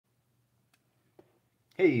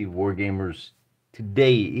Hey, Wargamers.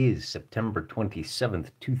 Today is September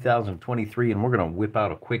 27th, 2023, and we're going to whip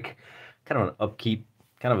out a quick kind of an upkeep,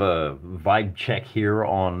 kind of a vibe check here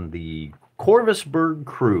on the Corvusberg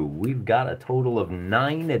crew. We've got a total of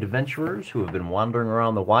 9 adventurers who have been wandering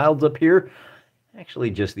around the wilds up here.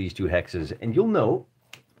 Actually, just these 2 hexes. And you'll note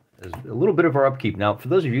there's a little bit of our upkeep. Now, for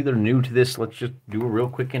those of you that are new to this, let's just do a real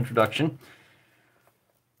quick introduction.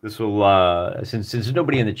 This will, since there's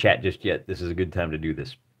nobody in the chat just yet, this is a good time to do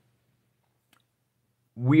this.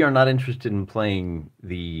 We are not interested in playing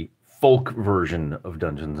the folk version of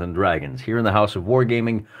Dungeons & Dragons. Here in the House of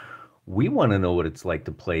Wargaming, we want to know what it's like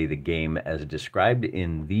to play the game as described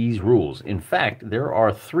in these rules. In fact, there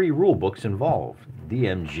are 3 rule books involved.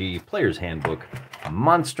 DMG, Player's Handbook,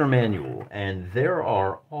 Monster Manual, and there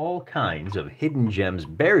are all kinds of hidden gems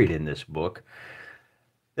buried in this book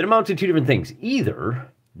that amount to 2 different things. Either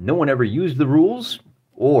no one ever used the rules,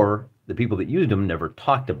 or the people that used them never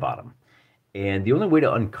talked about them. And the only way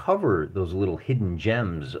to uncover those little hidden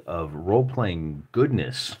gems of role-playing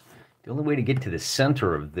goodness, the only way to get to the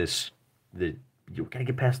center of this, you've got to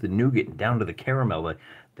get past the nougat and down to the caramel,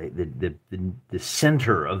 the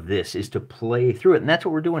center of this is to play through it. And that's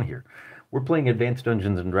what we're doing here. We're playing Advanced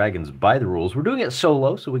Dungeons & Dragons by the rules. We're doing it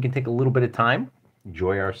solo, so we can take a little bit of time,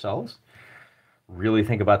 enjoy ourselves, really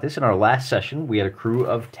think about this. In our last session, we had a crew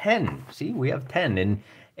of 10. See, we have 10,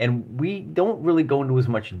 and we don't really go into as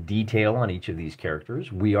much detail on each of these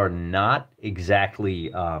characters. We are not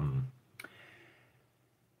exactly, we're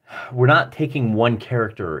not taking one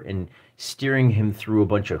character and steering him through a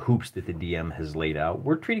bunch of hoops that the DM has laid out.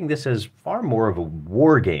 We're treating this as far more of a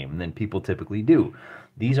war game than people typically do.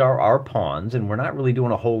 These are our pawns, and we're not really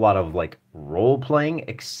doing a whole lot of like role playing,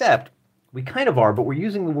 except we kind of are, but we're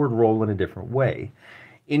using the word role in a different way.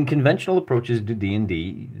 In conventional approaches to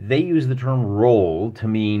D&D, they use the term role to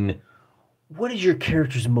mean, what is your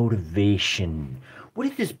character's motivation? What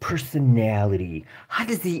is his personality? How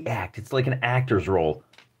does he act? It's like an actor's role.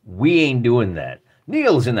 We ain't doing that.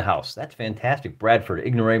 Neil's in the house. That's fantastic. Bradford,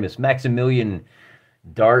 Ignoramus, Maximilian,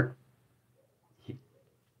 Dart, and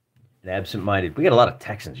Absent-Minded. We got a lot of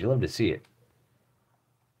Texans. You'll love to see it.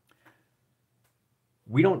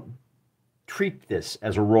 We don't treat this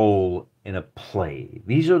as a role in a play.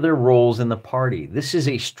 These are their roles in the party. This is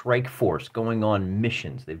a strike force going on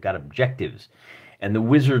missions. They've got objectives. And the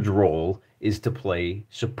wizard's role is to play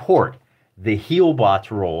support. The heal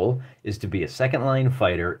bot's role is to be a second-line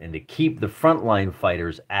fighter and to keep the front-line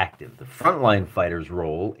fighters active. The front-line fighter's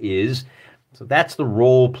role is, so that's the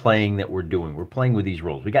role playing that we're doing. We're playing with these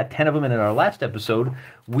roles. We got 10 of them, and in our last episode,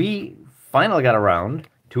 we finally got around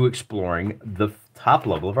to exploring the top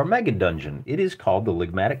level of our mega dungeon. It is called the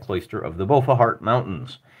Ligmatic Cloister of the Bofahart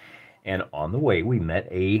Mountains. And on the way, we met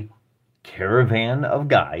a caravan of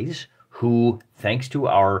guys who, thanks to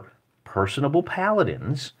our personable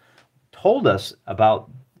paladins, told us about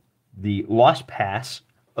the Lost Pass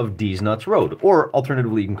of D's Nuts Road, or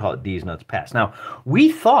alternatively, you can call it D's Nuts Pass. Now, we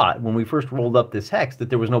thought when we first rolled up this hex that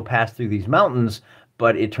there was no pass through these mountains,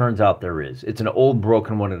 but it turns out there is. It's an old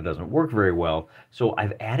broken one and it doesn't work very well. So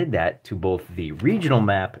I've added that to both the regional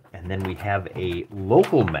map and then we have a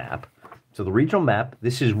local map. So the regional map,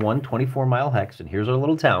 this is one 24-mile hex, and here's our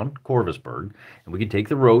little town, Corvusberg, and we can take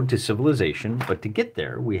the road to civilization, but to get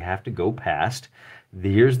there, we have to go past,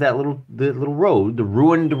 here's that little road, the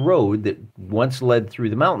ruined road that once led through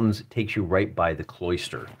the mountains. It takes you right by the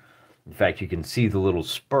cloister. In fact, you can see the little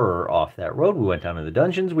spur off that road. We went down to the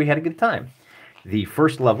dungeons. We had a good time. The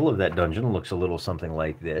first level of that dungeon looks a little something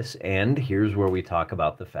like this, and here's where we talk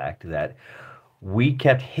about the fact that we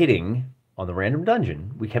kept hitting, on the random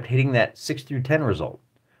dungeon, we kept hitting that 6 through 10 result,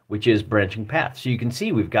 which is branching paths. So you can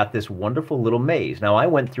see we've got this wonderful little maze. Now, I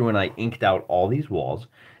went through and I inked out all these walls,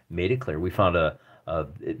 made it clear. We found a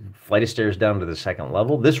flight of stairs down to the 2nd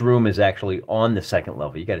level. This room is actually on the 2nd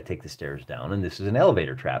level. You got to take the stairs down, and this is an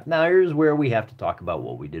elevator trap. Now, here's where we have to talk about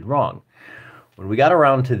what we did wrong. When we got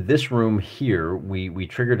around to this room here, we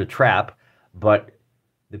triggered a trap, but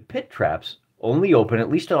the pit traps only open, at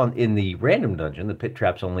least in the random dungeon, the pit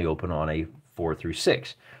traps only open on a 4 through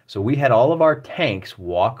 6. So we had all of our tanks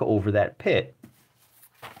walk over that pit,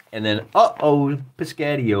 and then,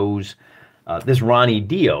 Piscatios, this Ronnie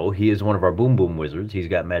Dio, he is one of our Boom Boom wizards. He's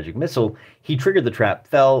got Magic Missile. He triggered the trap,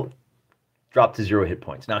 fell, dropped to 0 hit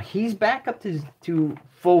points. Now, he's back up to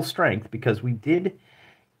full strength because we did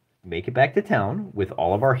make it back to town with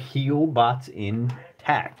all of our heal bots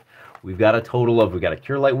intact. We've got a total of, we've got a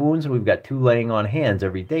Cure Light Wounds, and we've got 2 laying on hands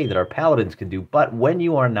every day that our paladins can do. But when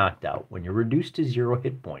you are knocked out, when you're reduced to 0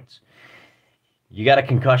 hit points, you got a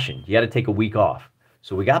concussion. You got to take a week off.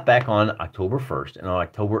 So we got back on October 1st, and on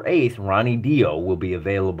October 8th, Ronnie Dio will be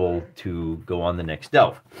available to go on the next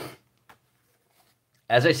delve.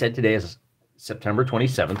 As I said, today is September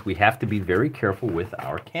 27th. We have to be very careful with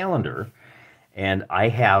our calendar. And I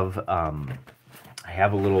have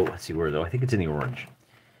a little, let's see where though, I think it's in the orange.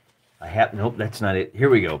 Nope, that's not it. Here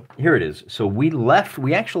we go. Here it is. So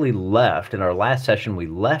we actually left in our last session, we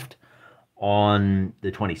left on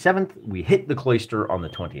the 27th. We hit the cloister on the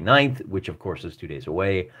 29th, which of course is 2 days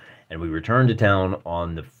away. And we returned to town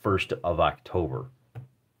on the 1st of October.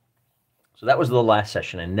 So that was the last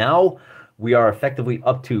session. And now we are effectively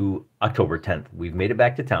up to October 10th. We've made it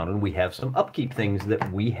back to town, and we have some upkeep things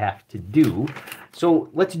that we have to do. So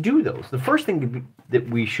let's do those. The first thing that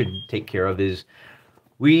we should take care of is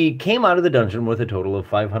we came out of the dungeon with a total of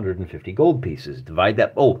 550 gold pieces. Divide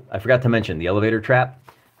that. Oh, I forgot to mention the elevator trap.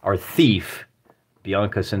 Our thief,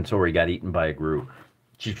 Bianca Sensori, got eaten by a grue.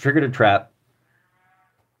 She triggered a trap.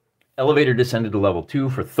 Elevator descended to level 2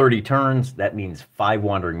 for 30 turns. That means 5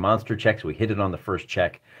 wandering monster checks. We hit it on the first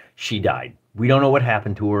check. She died. We don't know what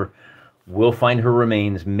happened to her. We'll find her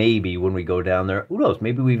remains maybe when we go down there. Who knows?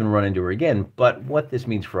 Maybe we even run into her again. But what this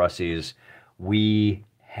means for us is we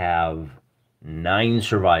have 9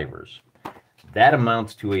 survivors. That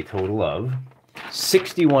amounts to a total of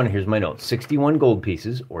 61, here's my notes, 61 gold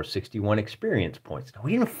pieces or 61 experience points. Now,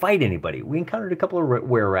 we didn't fight anybody. We encountered a couple of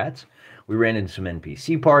were-rats. We ran into some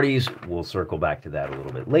NPC parties. We'll circle back to that a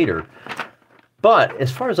little bit later. But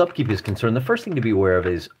as far as upkeep is concerned, the first thing to be aware of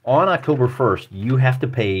is on October 1st, you have to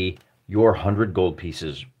pay your 100 gold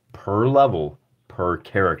pieces per level, per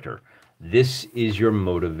character. This is your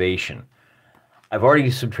motivation. I've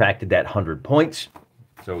already subtracted that 100 points.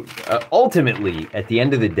 So ultimately, at the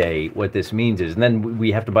end of the day, what this means is, and then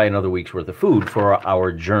we have to buy another week's worth of food for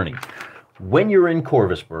our journey. When you're in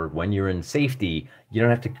Corvusburg, when you're in safety, you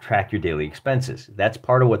don't have to track your daily expenses. That's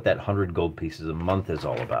part of what that 100 gold pieces a month is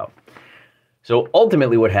all about. So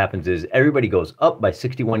ultimately what happens is everybody goes up by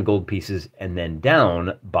 61 gold pieces and then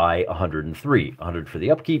down by 103. 100 for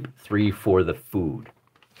the upkeep, 3 for the food.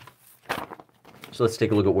 So let's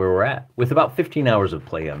take a look at where we're at. With about 15 hours of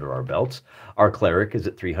play under our belts, our cleric is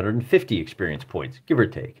at 350 experience points, give or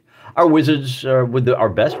take. Our wizards, our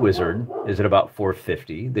best wizard is at about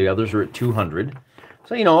 450. The others are at 200.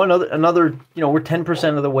 So, another, we're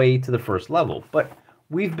 10% of the way to the first level. But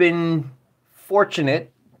we've been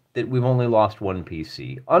fortunate that we've only lost 1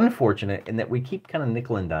 PC. Unfortunate in that we keep kind of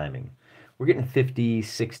nickel and diming. We're getting 50,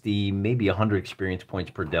 60, maybe 100 experience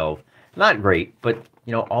points per delve. Not great, but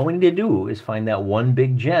all we need to do is find that one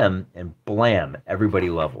big gem and blam, everybody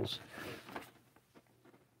levels.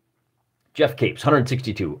 Jeff Capes,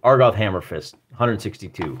 162. Argoth Hammerfist,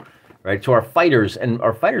 162. Right, so our fighters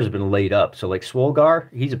have been laid up. So like Swolgar,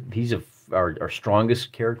 he's our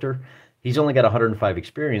strongest character. He's only got 105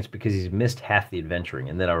 experience because he's missed half the adventuring,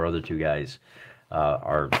 and then our other 2 guys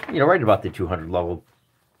are right about the 200 level.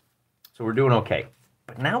 So we're doing okay.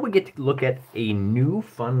 But now we get to look at a new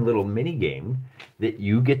fun little mini game that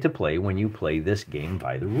you get to play when you play this game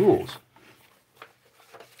by the rules.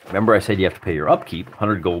 Remember I said you have to pay your upkeep,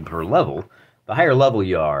 100 gold per level. The higher level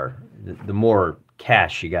you are, the more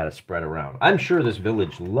cash you got to spread around. I'm sure this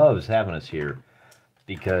village loves having us here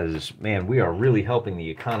because, man, we are really helping the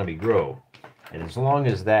economy grow. And as long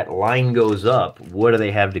as that line goes up, what do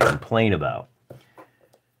they have to complain about?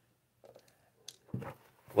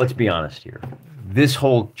 Let's be honest here. This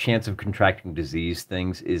whole chance of contracting disease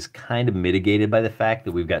things is kind of mitigated by the fact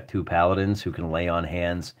that we've got 2 paladins who can lay on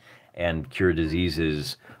hands and cure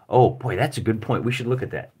diseases. Oh, boy, that's a good point. We should look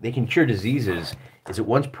at that. They can cure diseases. Is it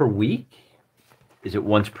once per week? Is it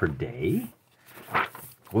once per day?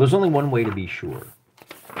 Well, there's only one way to be sure.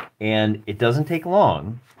 And it doesn't take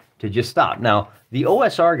long to just stop. Now, the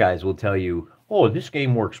OSR guys will tell you, oh, this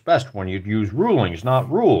game works best when you use rulings,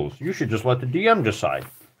 not rules. You should just let the DM decide.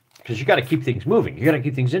 Because you got to keep things moving. You got to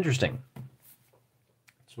keep things interesting.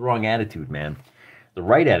 It's the wrong attitude, man. The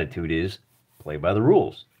right attitude is play by the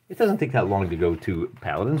rules. It doesn't take that long to go to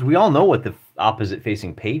Paladins. We all know what the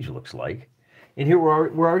opposite-facing page looks like. And here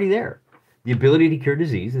we're already there. The ability to cure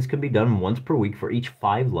disease. This can be done once per week for each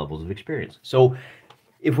 5 levels of experience. So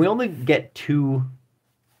if we only get 2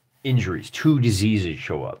 injuries, 2 diseases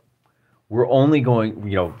show up, we're only going,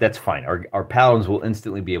 that's fine. Our paladins will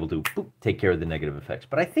instantly be able to take care of the negative effects.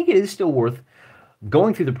 But I think it is still worth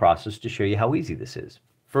going through the process to show you how easy this is.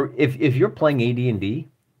 For if you're playing AD&D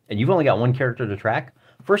and you've only got 1 character to track,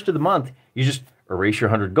 first of the month, you just erase your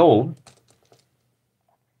 100 gold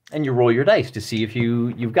and you roll your dice to see if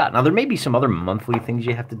you've got. Now, there may be some other monthly things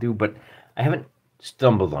you have to do, but I haven't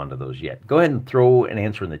stumbled onto those yet, go ahead and throw an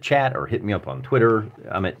answer in the chat or hit me up on Twitter.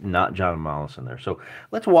 I'm at not John Mollison there. So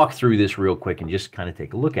let's walk through this real quick and just kind of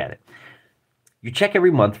take a look at it. You check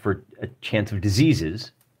every month for a chance of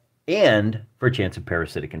diseases and for a chance of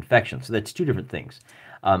parasitic infection. So that's two different things.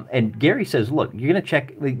 And Gary says, look, you're going to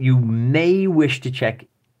check, you may wish to check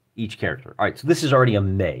each character. All right, so this is already a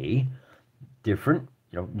may. Different,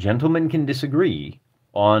 gentlemen can disagree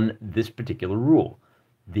on this particular rule.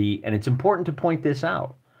 And it's important to point this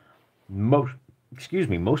out. Most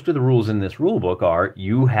of the rules in this rule book are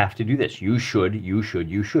you have to do this. You should,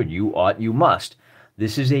 you ought, you must.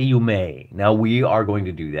 This is a you may. Now we are going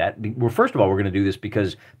to do that. Well, first of all, we're going to do this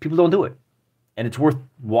because people don't do it. And it's worth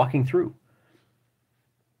walking through.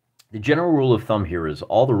 The general rule of thumb here is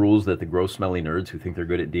all the rules that the gross smelly nerds who think they're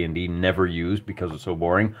good at D&D never use because it's so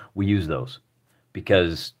boring, we use those.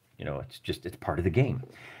 Because, it's part of the game.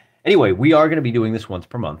 Anyway, we are going to be doing this once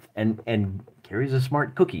per month, and Gary's a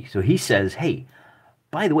smart cookie. So he says, hey,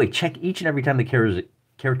 by the way, check each and every time the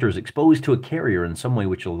character is exposed to a carrier in some way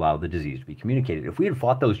which will allow the disease to be communicated. If we had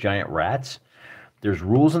fought those giant rats, there's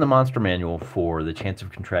rules in the monster manual for the chance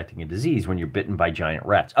of contracting a disease when you're bitten by giant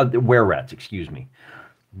rats. Were-rats, excuse me.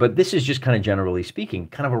 But this is just kind of generally speaking,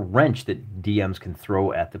 kind of a wrench that DMs can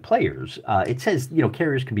throw at the players. It says,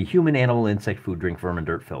 carriers can be human, animal, insect, food, drink, vermin,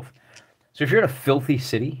 dirt, filth. So if you're in a filthy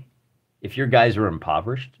city, if your guys are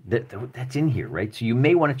impoverished, that's in here, right? So you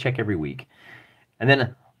may want to check every week. And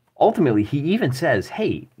then ultimately, he even says,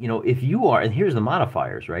 hey, if you are, and here's the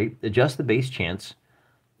modifiers, right? Adjust the base chance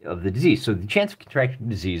of the disease. So the chance of contracting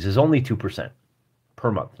disease is only 2%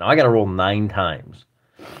 per month. Now I got to roll 9 times.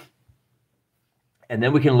 And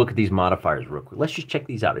then we can look at these modifiers real quick. Let's just check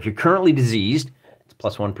these out. If you're currently diseased, it's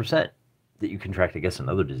plus 1% that you contract, I guess,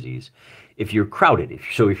 another disease. If you're crowded,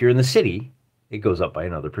 if you're in the city, it goes up by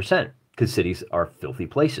another percent because cities are filthy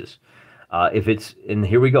places. If it's, and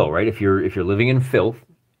here we go, right? If you're living in filth,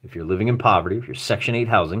 if you're living in poverty, if you're Section 8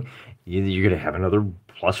 housing, you're going to have another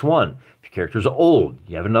plus 1. If your character's old,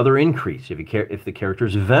 you have another increase. If the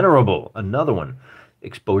character's venerable, another one.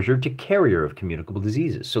 Exposure to carrier of communicable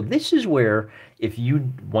diseases. So this is where if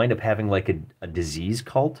you wind up having like a disease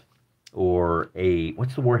cult or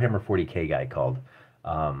what's the Warhammer 40K guy called?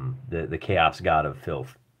 The chaos god of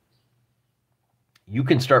filth. You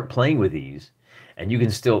can start playing with these and you can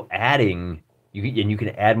still you can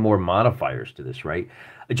add more modifiers to this, right?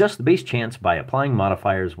 Adjust the base chance by applying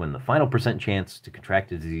modifiers when the final percent chance to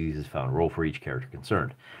contract a disease is found. Roll for each character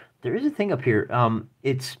concerned. There is a thing up here.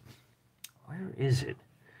 Where is it?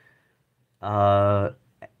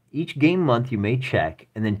 Each game month you may check,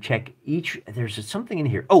 and then check each. There's something in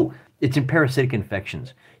here. Oh, it's in parasitic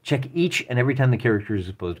infections. Check each and every time the character is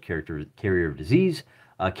exposed to carrier of disease.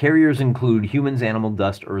 Carriers include humans, animal,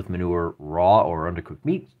 dust, earth, manure, raw or undercooked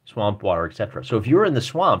meat, swamp water, etc. So if you're in the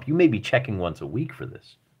swamp, you may be checking once a week for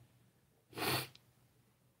this.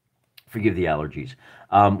 Forgive the allergies.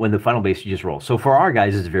 When the final base, you just roll. So for our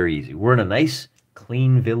guys, it's very easy. We're in a nice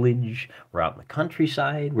clean village. We're out in the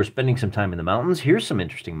countryside. We're spending some time in the mountains. Here's some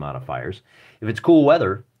interesting modifiers. If it's cool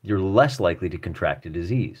weather, you're less likely to contract a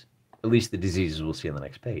disease. At least the diseases we'll see on the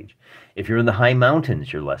next page. If you're in the high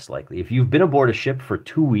mountains, you're less likely. If you've been aboard a ship for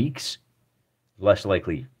 2 weeks, less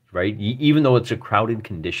likely, right? Even though it's a crowded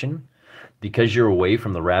condition, because you're away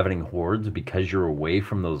from the ravening hordes, because you're away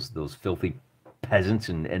from those filthy peasants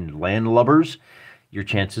and landlubbers, your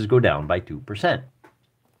chances go down by 2%.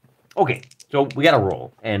 Okay, so we got to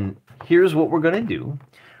roll, and here's what we're going to do.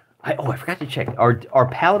 I forgot to check. Are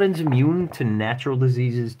paladins immune to natural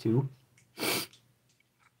diseases too?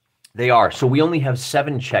 They are. So we only have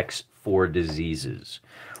 7 checks for diseases.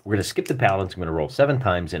 We're going to skip the paladins. I'm going to roll 7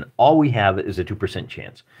 times, and all we have is a 2%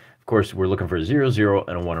 chance. Of course, we're looking for a 0, 0,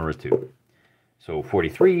 and a 1 or a 2. So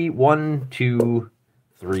 43, 1, 2,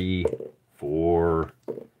 3, 4,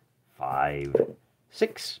 5,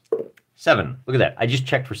 6, 7. Look at that. I just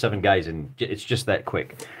checked for 7 guys, and it's just that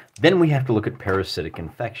quick. Then we have to look at parasitic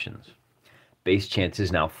infections. Base chance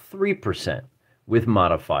is now 3%. With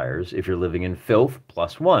modifiers. If you're living in filth,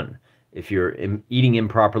 plus 1. If you're eating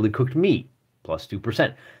improperly cooked meat, plus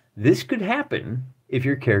 2%. This could happen if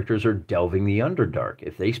your characters are delving the Underdark.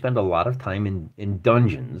 If they spend a lot of time in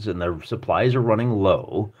dungeons and their supplies are running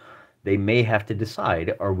low, they may have to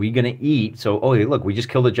decide, are we going to eat? So, oh, hey, look, we just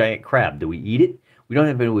killed a giant crab. Do we eat it? We don't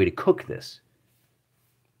have any way to cook this.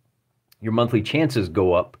 Your monthly chances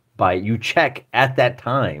go up by, you check at that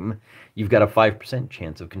time, you've got a 5%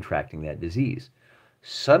 chance of contracting that disease.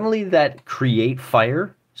 Suddenly that create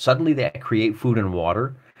fire, suddenly that create food and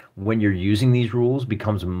water, when you're using these rules,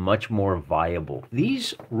 becomes much more viable.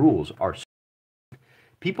 These rules are,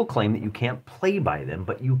 people claim that you can't play by them,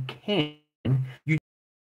 but you can. you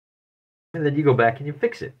and then you go back and you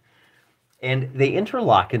fix it. And they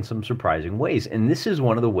interlock in some surprising ways. And this is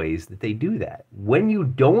one of the ways that they do that. When you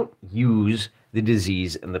don't use the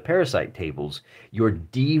disease and the parasite tables, you're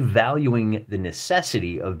devaluing the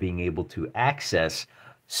necessity of being able to access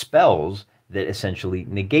spells that essentially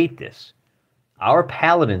negate this. Our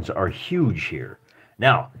paladins are huge here.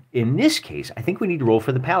 Now, in this case, I think we need to roll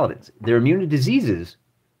for the paladins. They're immune to diseases,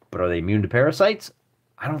 but are they immune to parasites?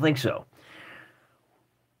 I don't think so.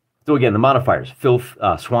 So again, the modifiers, filth,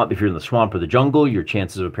 swamp, if you're in the swamp or the jungle, your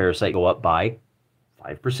chances of a parasite go up by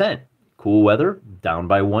 5%. Cool weather, down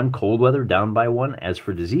by 1. Cold weather, down by 1. As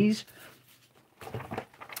for disease,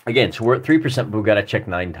 again, so we're at 3%, but we've got to check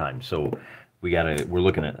 9 times. So we're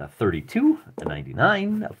looking at a 32, a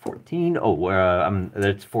 99, a 14.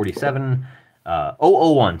 That's 47.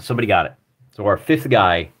 001, somebody got it. So our 5th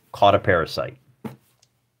guy caught a parasite.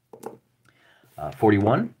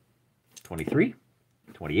 41, 23.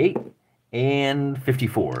 28, and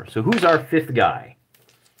 54. So who's our 5th guy?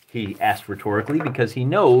 He asked rhetorically because he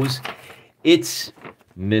knows it's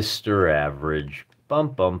Mr. Average. Bum,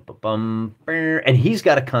 bum, bum, bum, and he's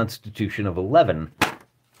got a constitution of 11,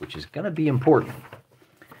 which is going to be important.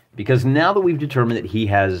 Because now that we've determined that he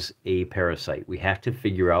has a parasite, we have to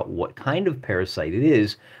figure out what kind of parasite it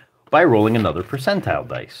is by rolling another percentile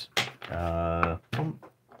dice.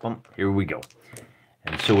 Here we go.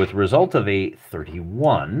 And so with a result of a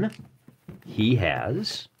 31, he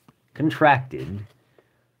has contracted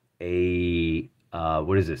a,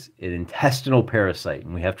 what is this? An intestinal parasite.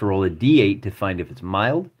 And we have to roll a d8 to find if it's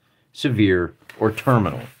mild, severe, or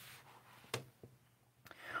terminal.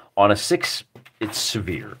 On a 6, it's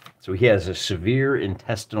severe. So he has a severe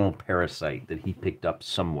intestinal parasite that he picked up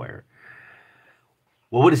somewhere.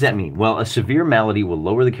 Well, what does that mean? Well, a severe malady will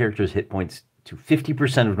lower the character's hit points to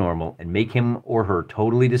 50% of normal and make him or her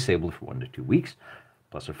totally disabled for 1 to 2 weeks,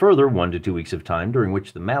 plus a further 1 to 2 weeks of time during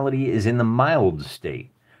which the malady is in the mild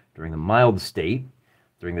state. During the mild state,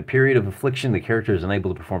 during the period of affliction, the character is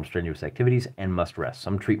unable to perform strenuous activities and must rest.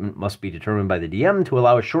 Some treatment must be determined by the DM to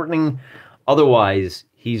allow a shortening. Otherwise,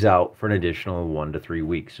 he's out for an additional 1 to 3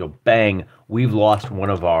 weeks. So bang, we've lost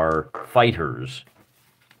one of our fighters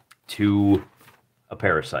to a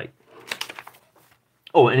parasite.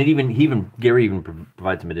 Oh, and Gary even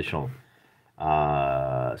provides some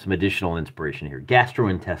additional inspiration here.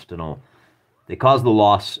 Gastrointestinal. They cause the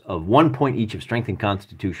loss of 1 point each of strength and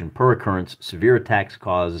constitution per occurrence. Severe attacks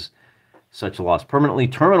cause such a loss permanently.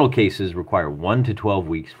 Terminal cases require 1 to 12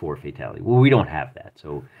 weeks for fatality. Well, we don't have that.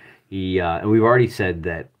 So and we've already said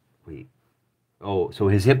that so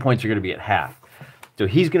his hit points are going to be at half. So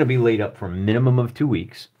he's going to be laid up for a minimum of 2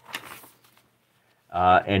 weeks.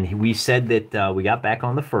 And we said that we got back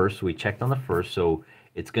on the 1st, so we checked on the 1st, so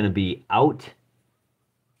it's going to be out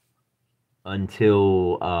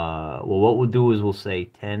until, what we'll do is we'll say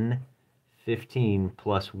 10, 15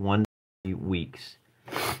 plus 1 weeks.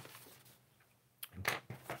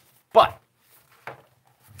 But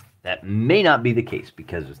that may not be the case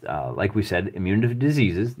because, like we said, immune to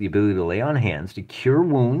diseases, the ability to lay on hands, to cure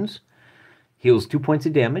wounds, heals 2 points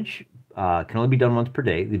of damage, can only be done once per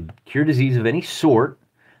day. The cure disease of any sort,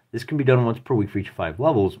 this can be done once per week for each 5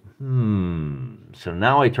 levels. So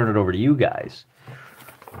now I turn it over to you guys.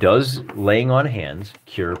 Does laying on hands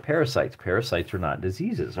cure parasites? Parasites are not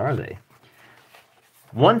diseases, are they?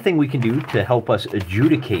 One thing we can do to help us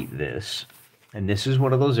adjudicate this, and this is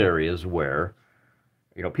one of those areas where,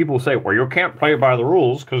 people say, well, you can't play by the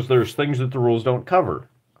rules because there's things that the rules don't cover.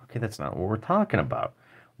 Okay, that's not what we're talking about.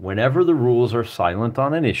 Whenever the rules are silent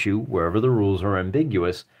on an issue, wherever the rules are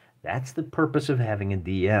ambiguous, that's the purpose of having a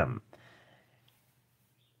DM.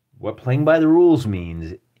 What playing by the rules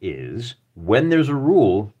means is when there's a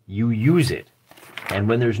rule, you use it. And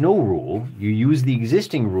when there's no rule, you use the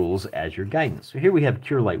existing rules as your guidance. So here we have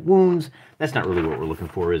Cure Light Wounds. That's not really what we're looking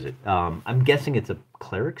for, is it? I'm guessing it's a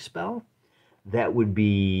cleric spell. That would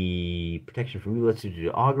be protection from you. Let's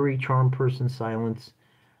do Augury, Charm Person, Silence.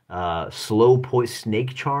 Slow Poison,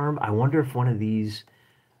 Snake Charm. I wonder if one of these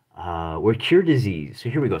were Cure Disease. So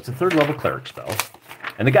here we go. It's a 3rd level cleric spell.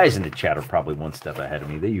 And the guys in the chat are probably 1 step ahead of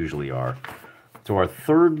me. They usually are. So our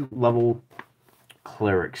 3rd level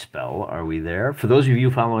cleric spell. Are we there? For those of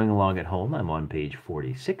you following along at home, I'm on page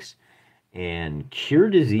 46. And Cure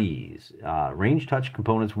Disease. Range touch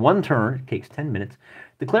components. 1 turn. It takes 10 minutes.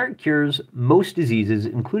 The cleric cures most diseases,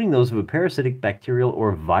 including those of a parasitic, bacterial,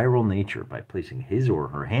 or viral nature, by placing his or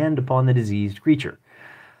her hand upon the diseased creature.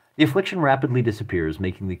 The affliction rapidly disappears,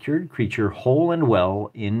 making the cured creature whole and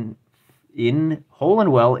well in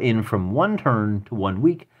from 1 turn to 1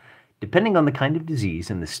 week, depending on the kind of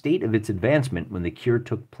disease and the state of its advancement when the cure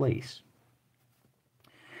took place.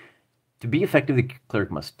 To be effective, the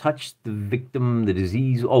cleric must touch the victim, the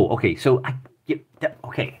disease. Oh, okay. So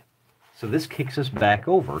okay. So this kicks us back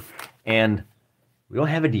over, and we don't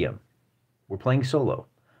have a DM. We're playing solo.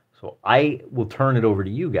 So I will turn it over to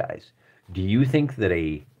you guys. Do you think that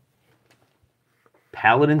a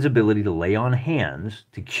paladin's ability to lay on hands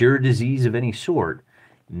to cure disease of any sort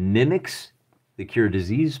mimics the cure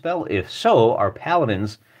disease spell? If so, our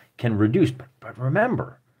paladins can reduce. But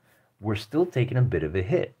remember, we're still taking a bit of a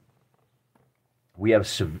hit. We have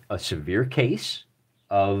a severe case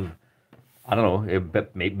of, I don't know,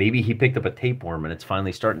 maybe he picked up a tapeworm and it's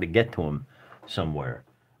finally starting to get to him somewhere.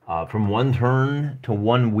 From 1 turn to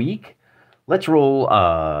 1 week, let's roll.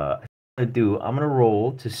 I'm gonna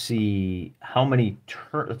roll to see how many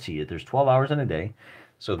turns. Let's see, there's 12 hours in a day,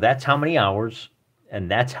 so that's how many hours,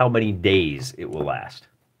 and that's how many days it will last.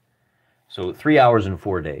 So 3 hours and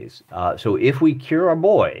 4 days. So if we cure our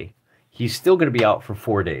boy, he's still going to be out for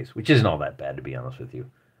 4 days, which isn't all that bad, to be honest with you.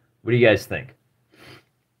 What do you guys think?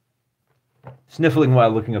 Sniffling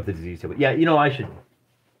while looking up the disease table. Yeah,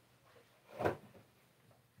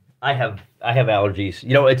 I have allergies.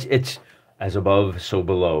 It's as above, so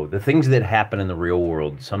below. The things that happen in the real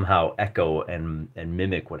world somehow echo and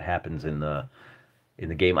mimic what happens in the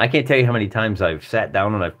game. I can't tell you how many times I've sat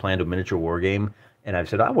down and I've planned a miniature war game, and I've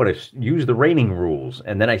said, I want to use the raining rules,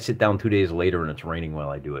 and then I sit down 2 days later and it's raining while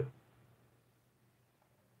I do it.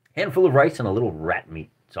 Handful of rice and a little rat meat.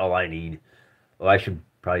 That's all I need. Well, I should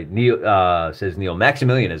probably, says Neil.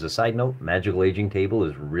 Maximilian, as a side note, magical aging table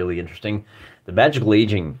is really interesting. The magical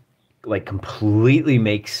aging, completely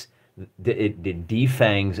makes, it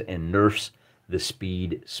defangs and nerfs the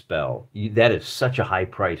speed spell. That is such a high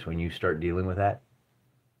price when you start dealing with that.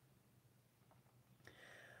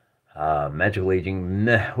 Magical aging,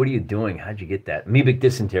 nah, what are you doing? How'd you get that? Amoebic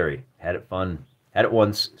dysentery. Had it fun. Had it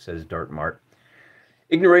once, says Dartmart.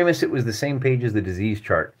 Ignoramus, it was the same page as the disease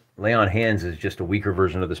chart. Lay on hands is just a weaker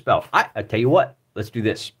version of the spell. I tell you what, let's do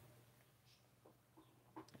this.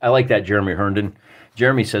 I like that, Jeremy Herndon.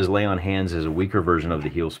 Jeremy says lay on hands is a weaker version of the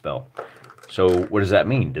heal spell. So what does that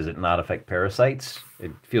mean? Does it not affect parasites?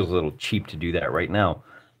 It feels a little cheap to do that right now.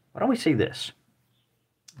 Why don't we say this?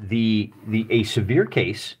 A severe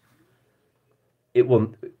case, it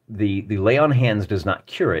will, the lay on hands does not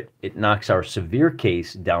cure it. It knocks our severe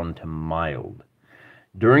case down to mild.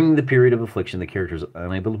 During the period of affliction, the character is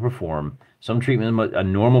unable to perform some treatment. A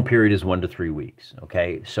normal period is 1 to 3 weeks.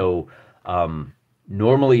 Okay, so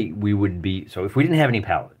normally we would be, so if we didn't have any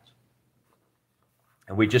paladins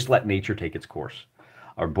and we just let nature take its course,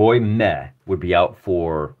 our boy Meh would be out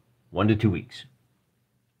for 1 to 2 weeks,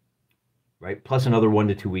 right? Plus another 1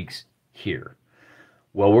 to 2 weeks here.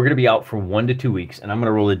 Well, we're going to be out for 1 to 2 weeks, and I'm going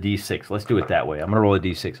to roll a d6. Let's do it that way. I'm going to roll a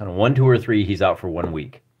d6. On a 1, 2, or 3, he's out for 1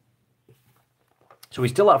 week. So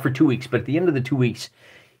he's still out for 2 weeks, but at the end of the 2 weeks,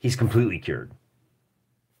 he's completely cured.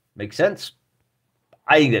 Make sense?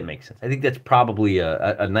 I think that makes sense. I think that's probably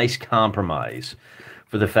a nice compromise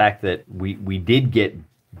for the fact that we did get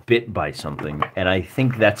bit by something, and I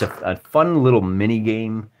think that's a fun little mini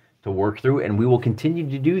game to work through, and we will continue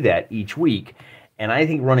to do that each week. And I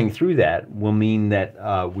think running through that will mean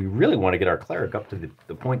that we really want to get our cleric up to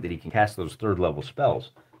the point that he can cast those 3rd level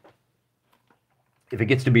spells. If it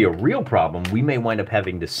gets to be a real problem, we may wind up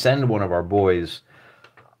having to send one of our boys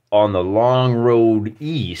on the long road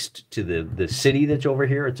east to the city that's over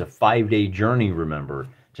here. It's a 5-day journey, remember,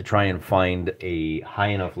 to try and find a high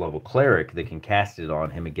enough level cleric that can cast it on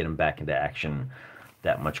him and get him back into action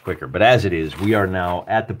that much quicker. But as it is, we are now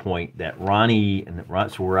at the point that Ronnie,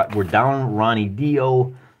 so we're down Ronnie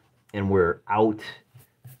Dio, and we're out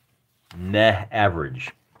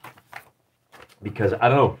average. Because, I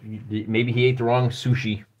don't know, maybe he ate the wrong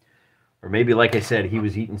sushi, or maybe, like I said, he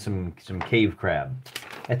was eating some cave crab.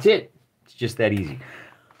 That's it. It's just that easy.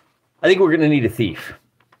 I think we're going to need a thief.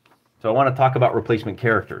 So I want to talk about replacement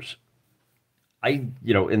characters. In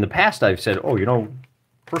the past I've said,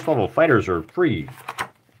 first level fighters are free.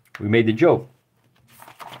 We made the joke.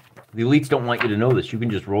 The elites don't want you to know this. You can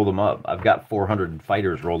just roll them up. I've got 400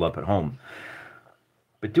 fighters rolled up at home.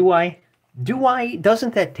 But do I?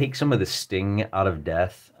 Doesn't that take some of the sting out of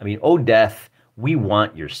death? I mean, oh, death, we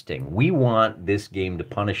want your sting. We want this game to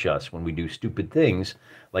punish us when we do stupid things,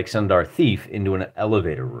 like send our thief into an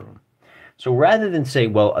elevator room. So rather than say,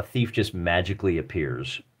 well, a thief just magically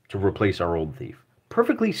appears to replace our old thief,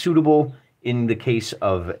 perfectly suitable in the case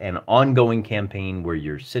of an ongoing campaign where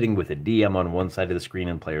you're sitting with a DM on one side of the screen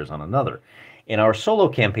and players on another. In our solo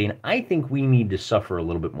campaign, I think we need to suffer a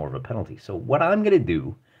little bit more of a penalty. So what I'm going to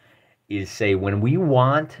do is say when we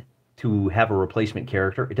want to have a replacement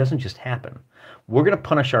character, it doesn't just happen. We're going to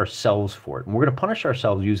punish ourselves for it. And we're going to punish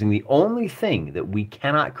ourselves using the only thing that we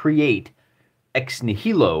cannot create ex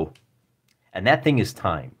nihilo, and that thing is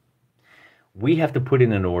time. We have to put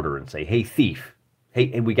in an order and say, hey, thief,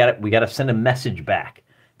 hey, we got to send a message back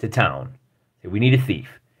to town. Say, we need a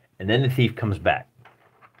thief. And then the thief comes back.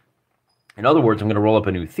 In other words, I'm going to roll up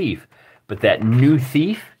a new thief, but that new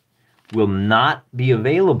thief will not be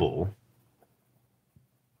available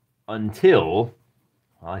until,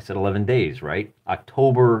 well, I said 11 days, right?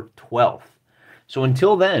 October 12th. So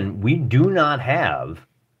until then, we do not have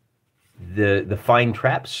the find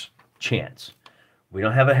traps chance. We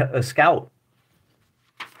don't have a scout.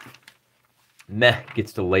 Meh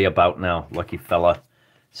gets to lay about now. Lucky fella,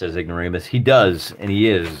 says Ignoramus. He does, and he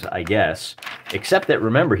is, I guess. Except that,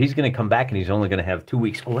 remember, he's going to come back and he's only going to have 2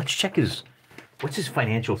 weeks. Oh, let's check what's his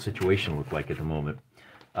financial situation look like at the moment.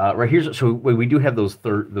 Right here's, so we do have those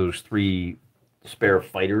 3 spare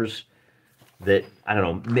fighters that, I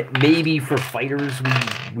don't know, maybe for fighters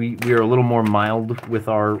we are a little more mild with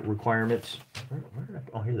our requirements. Where did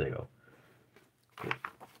oh, here they go.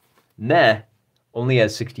 Meh only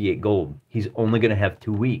has 68 gold. He's only going to have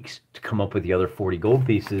 2 weeks to come up with the other 40 gold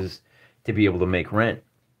pieces to be able to make rent.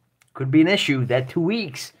 Could be an issue, that 2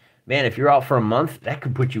 weeks. Man, if you're out for a month, that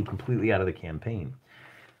could put you completely out of the campaign.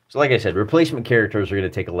 So like I said, replacement characters are going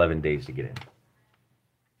to take 11 days to get in.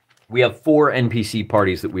 We have 4 NPC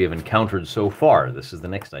parties that we have encountered so far. This is the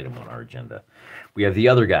next item on our agenda. We have the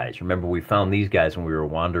other guys. Remember, we found these guys when we were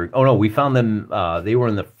wandering. Oh, no, we found them. They were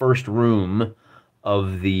in the first room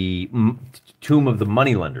of the Tomb of the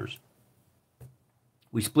Moneylenders.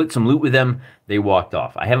 We split some loot with them. They walked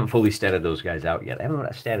off. I haven't fully statted those guys out yet. I haven't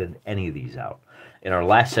statted any of these out. In our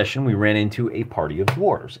last session, we ran into a party of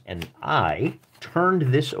dwarves, and I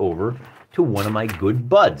turned this over to one of my good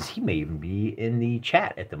buds. He may even be in the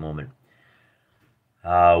chat at the moment.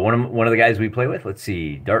 One of the guys we play with. Let's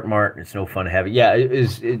see, Dartmart. It's no fun to have it. Yeah,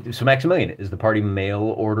 so Maximilian, is the party mail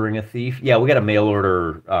ordering a thief? Yeah, we got a mail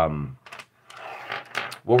order.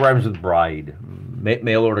 What rhymes with bride?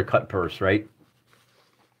 Mail order cut purse, right?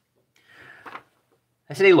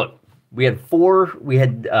 I said, hey, look, we had 4. We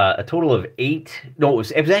had a total of 8. No, it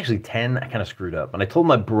was actually 10. I kind of screwed up. And I told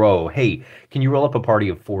my bro, hey, can you roll up a party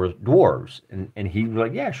of 4 dwarves? And he was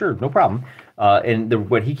like, yeah, sure, no problem.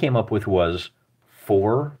 What he came up with was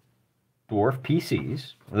 4 dwarf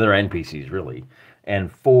PCs. They're NPCs, really.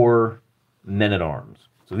 And 4 men-at-arms.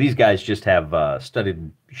 So these guys just have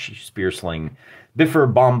studded spear sling, Biffer,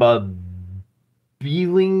 Bomba,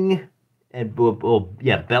 Beeling, and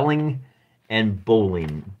Belling, and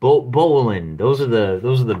Bolin. Those are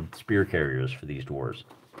the spear carriers for these dwarves.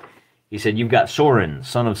 He said you've got Soren,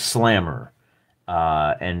 son of Slammer,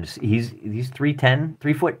 and he's 3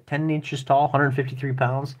 foot 10 inches tall, 153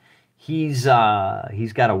 pounds. He's got a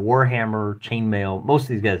warhammer, chainmail. Most of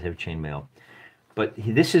these guys have chainmail. But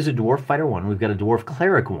this is a dwarf fighter 1. We've got a dwarf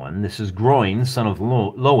cleric 1. This is Groin, son of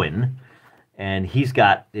Lowen. And he's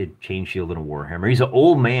got a chain shield and a warhammer. He's an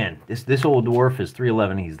old man. This old dwarf is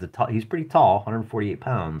 3'11". He's pretty tall, 148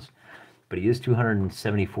 pounds. But he is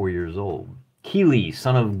 274 years old. Keely,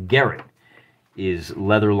 son of Garrett, is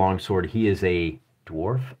leather longsword. He is a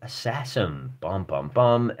dwarf assassin. Bum, bum,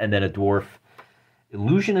 bum. And then a dwarf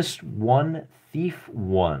illusionist 1, thief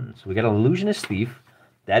 1. So we got an illusionist thief.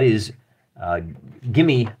 That is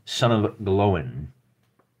Gimme, son of Glowin.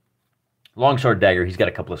 Longsword dagger, he's got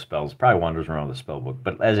a couple of spells. Probably wanders around the spell book.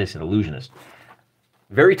 But as I said, illusionist.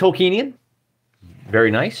 Very Tolkienian.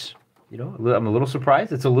 Very nice. You know, I'm a little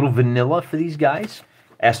surprised. It's a little vanilla for these guys.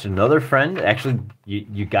 Asked another friend, actually,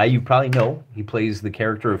 guy you probably know. He plays the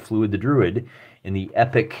character of Fluid the Druid in the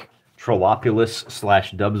epic Trollopulus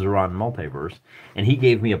 / Dubzaron multiverse. And he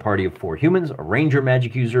gave me a party of 4 humans, a ranger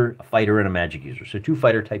magic user, a fighter, and a magic user. So 2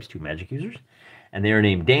 fighter types, 2 magic users. And they are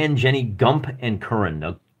named Dan, Jenny, Gump, and Curran.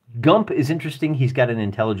 Now, Gump is interesting. He's got an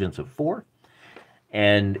intelligence of 4.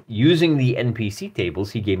 And using the NPC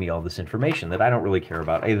tables, he gave me all this information that I don't really care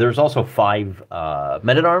about. There's also 5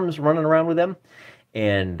 men-at-arms running around with them.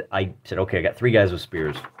 And I said, okay, I got 3 guys with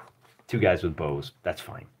spears, 2 guys with bows. That's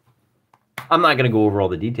fine. I'm not going to go over all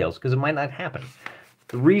the details because it might not happen.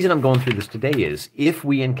 The reason I'm going through this today is if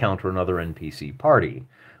we encounter another NPC party,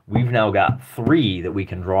 we've now got 3 that we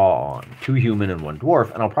can draw on. 2 human and 1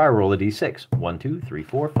 dwarf, and I'll probably roll a d6. 1, 2, 3,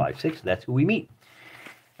 4, 5, 6. That's who we meet.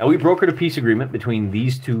 Now, we brokered a peace agreement between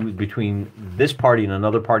these 2, between this party and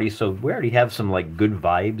another party, so we already have some like good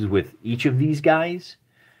vibes with each of these guys.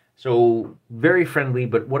 So, very friendly,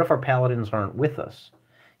 but what if our paladins aren't with us?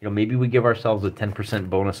 You know, maybe we give ourselves a 10%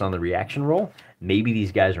 bonus on the reaction roll. Maybe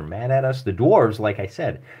these guys are mad at us. The dwarves, like I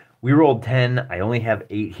said, We rolled 10. I only have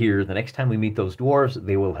 8 here. The next time we meet those dwarves,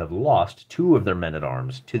 they will have lost 2 of their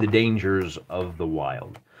men-at-arms to the dangers of the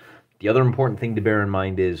wild. The other important thing to bear in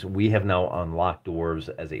mind is we have now unlocked dwarves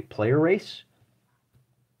as a player race.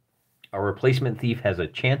 Our replacement thief has a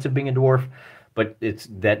chance of being a dwarf, but it's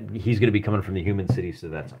that he's going to be coming from the human city, so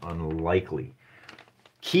that's unlikely.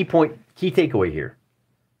 Key takeaway here.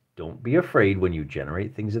 Don't be afraid when you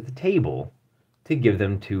generate things at the table to give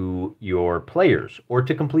them to your players or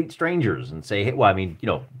to complete strangers and say, hey, well, I mean, you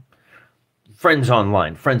know, friends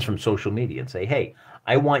online, friends from social media, and say, hey,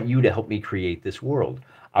 I want you to help me create this world.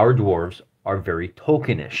 Our dwarves are very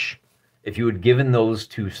Tolkienish. If you had given those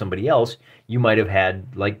to somebody else, you might have had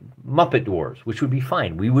like Muppet dwarves, which would be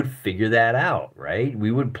fine. We would figure that out, right?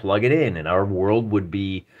 We would plug it in, and our world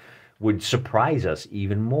would surprise us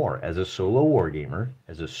even more. As a solo wargamer,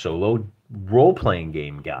 as a solo role-playing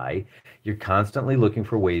game guy, you're constantly looking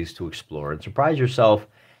for ways to explore and surprise yourself.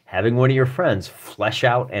 Having one of your friends flesh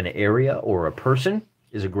out an area or a person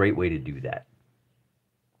is a great way to do that.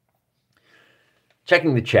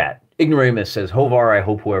 Checking the chat. Ignoramus says, Hovar, I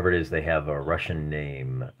hope whoever it is, they have a Russian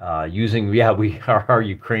name. We are our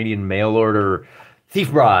Ukrainian mail order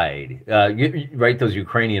thief bride. Right, those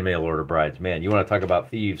Ukrainian mail order brides. Man, you want to talk about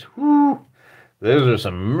thieves? Whoo! Those are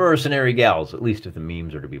some mercenary gals, at least if the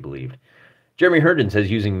memes are to be believed. Jeremy Herndon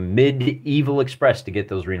says, using Medieval Express to get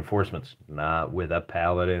those reinforcements. Not with a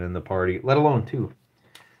paladin in the party, let alone 2.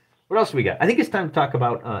 What else do we got? I think it's time to talk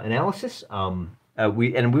about analysis.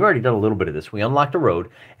 We've already done a little bit of this. We unlocked a road,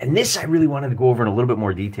 and this I really wanted to go over in a little bit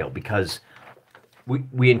more detail because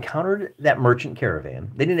we encountered that merchant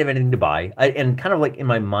caravan. They didn't have anything to buy, and kind of like in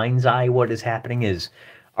my mind's eye, what is happening is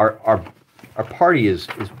our party is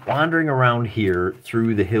wandering around here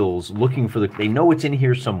through the hills looking for they know it's in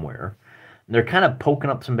here somewhere. And they're kind of poking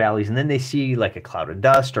up some valleys, and then they see like a cloud of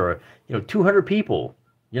dust or 200 people.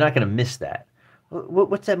 You're not going to miss that.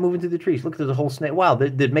 What's that moving through the trees? Look, there's a whole snake. Wow,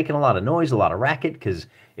 they're making a lot of noise, a lot of racket, because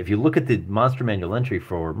if you look at the monster manual entry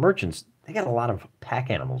for merchants, they got a lot of pack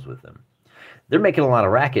animals with them. They're making a lot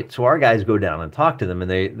of racket, so our guys go down and talk to them,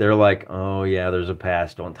 and they're like, oh, yeah, there's a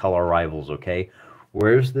pass. Don't tell our rivals, okay?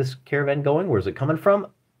 Where's this caravan going? Where's it coming from?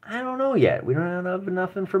 I don't know yet. We don't have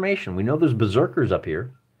enough information. We know there's berserkers up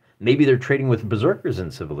here. Maybe they're trading with berserkers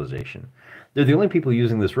in civilization. They're the only people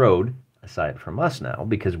using this road, aside from us now,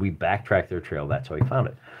 because we backtracked their trail. That's how we found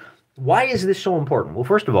it. Why is this so important? Well,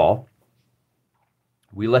 first of all,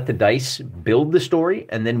 we let the dice build the story,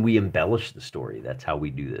 and then we embellish the story. That's how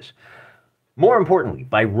we do this. More importantly,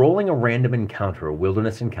 by rolling a random encounter, a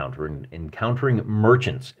wilderness encounter, and encountering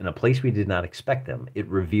merchants in a place we did not expect them, it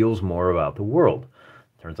reveals more about the world.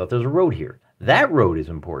 Turns out there's a road here. That road is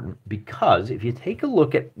important because if you take a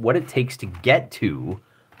look at what it takes to get to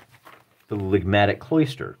the Ligmatic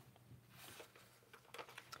Cloister,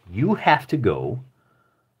 you have to go.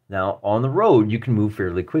 Now, on the road, you can move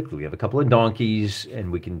fairly quickly. We have a couple of donkeys,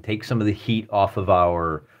 and we can take some of the heat off of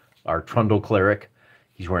our Trundle Cleric.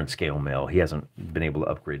 He's wearing scale mail. He hasn't been able to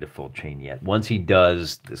upgrade to full chain yet. Once he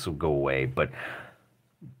does, this will go away. But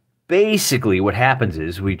basically, what happens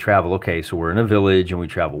is we travel, okay, so we're in a village, and we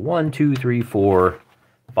travel 1, 2, 3, 4,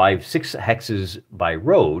 5, 6 hexes by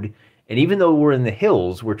road. And even though we're in the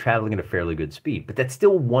hills, we're traveling at a fairly good speed. But that's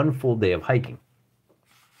still one full day of hiking.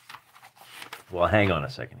 Well, hang on a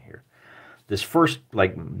second here. This first,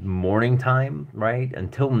 morning time, right,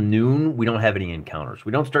 until noon, we don't have any encounters.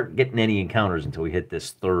 We don't start getting any encounters until we hit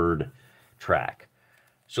this 3rd track.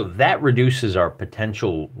 So that reduces our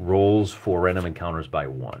potential rolls for random encounters by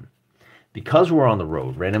 1. Because we're on the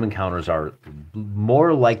road, random encounters are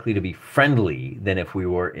more likely to be friendly than if we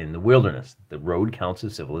were in the wilderness. The road counts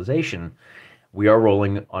as civilization. We are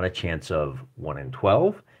rolling on a chance of 1 in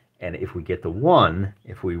 12. And if we get the 1,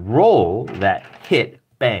 if we roll that hit,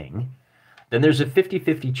 bang, then there's a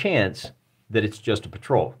 50-50 chance that it's just a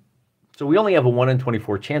patrol. So we only have a 1 in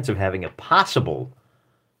 24 chance of having a possible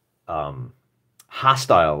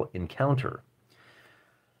hostile encounter.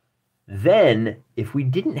 Then, if we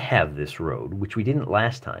didn't have this road, which we didn't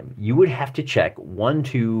last time, you would have to check 1,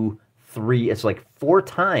 2, 3, it's like 4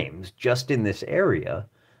 times just in this area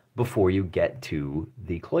before you get to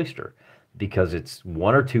the cloister. Because it's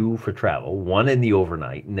 1 or 2 for travel, 1 in the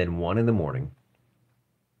overnight, and then 1 in the morning.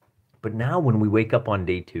 But now when we wake up on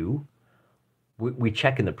day 2, we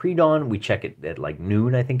check in the pre-dawn, we check it at like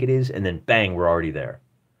noon, I think it is, and then bang, we're already there.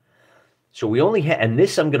 So we only have, and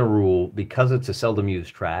this I'm going to rule, because it's a seldom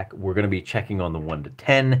used track, we're going to be checking on the 1 to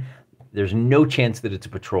 10. There's no chance that it's a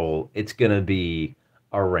patrol. It's going to be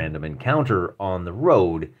a random encounter on the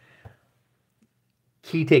road.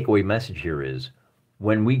 Key takeaway message here is,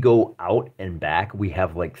 When we go out and back, we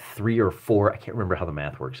have like 3 or 4, I can't remember how the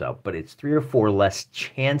math works out, but it's 3 or 4 less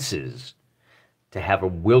chances to have a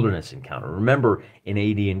wilderness encounter. Remember, in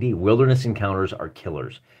AD&D, wilderness encounters are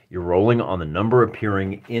killers. You're rolling on the number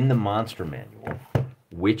appearing in the monster manual,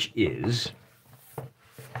 which is,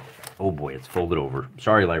 oh boy, it's folded over.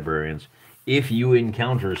 Sorry, librarians. If you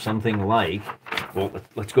encounter something like, well,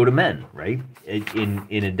 let's go to men, right? In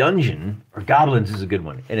a dungeon, or goblins is a good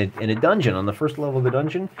one. In a dungeon, on the first level of the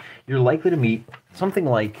dungeon, you're likely to meet something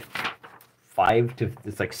like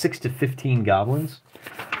 6 to 15 goblins.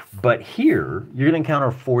 But here, you're going to encounter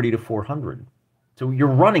 40 to 400. So you're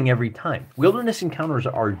running every time. Wilderness encounters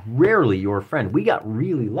are rarely your friend. We got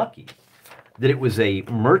really lucky that it was a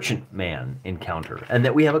merchant man encounter, and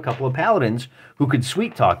that we have a couple of paladins who could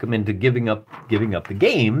sweet talk him into giving up the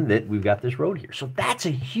game, that we've got this road here. So that's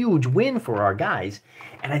a huge win for our guys.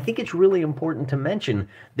 And I think it's really important to mention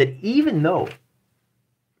that even though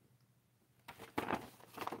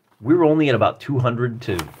we were only at about 200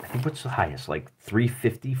 to, I think, what's the highest? Like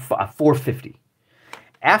 350, 450.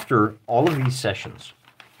 After all of these sessions,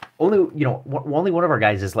 only one of our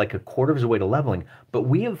guys is like a quarter of his way to leveling, but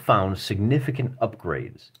we have found significant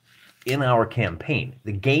upgrades in our campaign.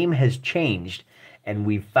 The game has changed, and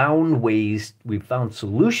we've found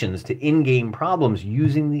solutions to in-game problems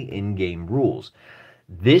using the in-game rules.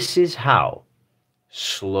 This is how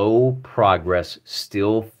slow progress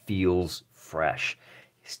still feels fresh.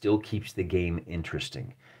 Still keeps the game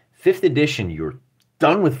interesting. 5th edition, you're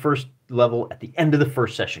done with first level at the end of the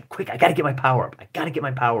first session. Quick, I gotta get my power up. I gotta get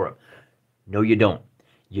my power up. No, you don't.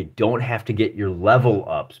 You don't have to get your level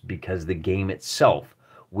ups, because the game itself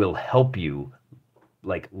will help you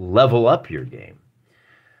like level up your game.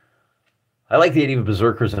 I like the idea of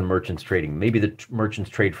berserkers and merchants trading. Maybe the merchants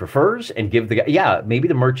trade for furs and give the guy, yeah, maybe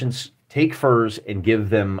the merchants take furs and give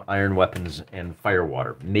them iron weapons and fire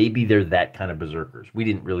water. Maybe they're that kind of berserkers. We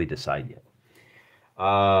didn't really decide yet.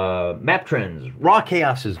 Map trends. Raw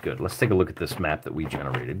chaos is good. Let's take a look at this map that we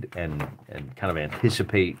generated and kind of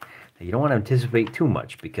anticipate. You don't want to anticipate too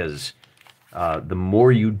much, because the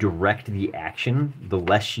more you direct the action, the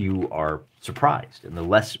less you are surprised and the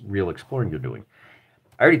less real exploring you're doing.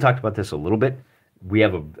 I already talked about this a little bit. We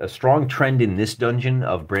have a strong trend in this dungeon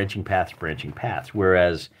of branching paths,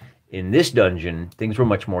 whereas in this dungeon, things were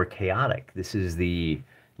much more chaotic. This is the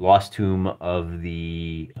Lost Tomb of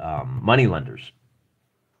the Moneylenders.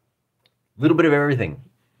 A little bit of everything,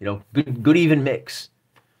 good even mix.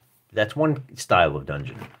 That's one style of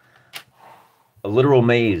dungeon. A literal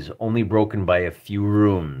maze, only broken by a few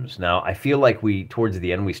rooms. Now, I feel like towards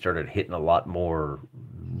the end, we started hitting a lot more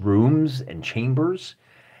rooms and chambers.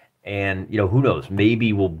 And, who knows?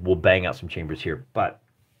 Maybe we'll bang out some chambers here. But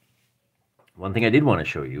one thing I did want to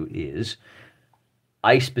show you is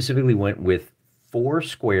I specifically went with 4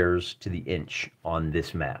 squares to the inch on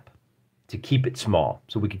this map to keep it small,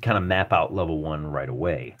 so we could kind of map out level 1 right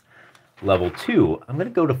away. Level 2, I'm going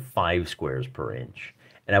to go to 5 squares per inch.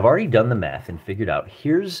 And I've already done the math and figured out,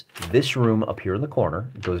 here's this room up here in the corner.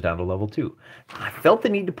 It goes down to level 2. I felt the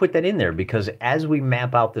need to put that in there because as we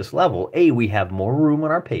map out this level, we have more room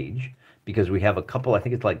on our page because we have a couple, I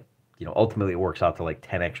think it's like, ultimately it works out to like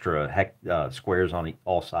 10 extra squares on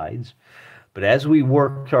all sides. But as we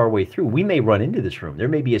work our way through, we may run into this room. There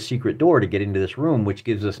may be a secret door to get into this room, which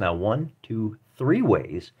gives us now 1, 2, 3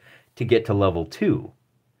 ways to get to level 2.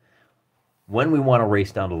 When we want to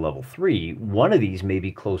race down to level 3, one of these may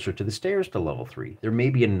be closer to the stairs to level 3. There may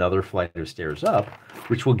be another flight of stairs up,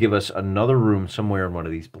 which will give us another room somewhere in one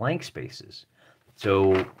of these blank spaces.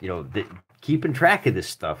 So, keeping track of this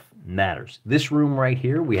stuff matters. This room right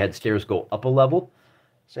here, we had stairs go up a level.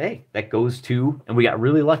 So, hey, that goes to, and we got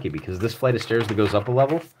really lucky because this flight of stairs that goes up a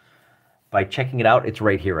level, by checking it out, it's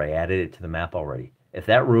right here. I added it to the map already. If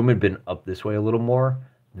that room had been up this way a little more,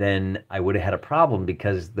 then I would have had a problem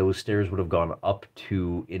because those stairs would have gone up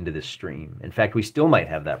into this stream. In fact, we still might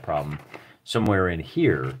have that problem somewhere in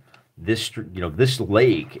here. This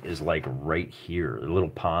lake is like right here. The little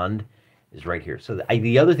pond is right here. So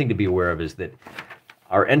the other thing to be aware of is that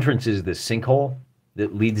our entrance is this sinkhole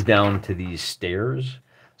that leads down to these stairs.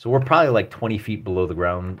 So we're probably like 20 feet below the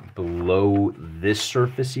ground, below this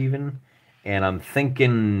surface even. And I'm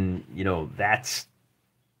thinking, that's,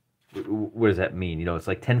 what does that mean? It's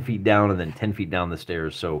like 10 feet down and then 10 feet down the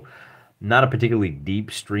stairs. So not a particularly deep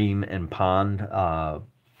stream and pond,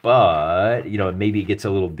 but, maybe it gets a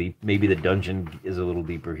little deep. Maybe the dungeon is a little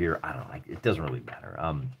deeper here. I don't know. It doesn't really matter.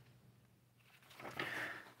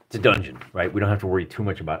 It's a dungeon, right? We don't have to worry too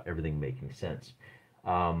much about everything making sense.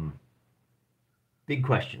 Big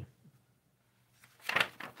question.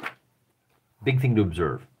 Big thing to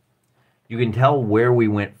observe. You can tell where we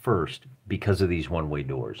went first because of these one-way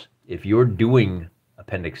doors. If you're doing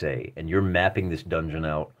Appendix A and you're mapping this dungeon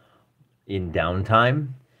out in downtime,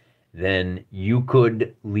 then you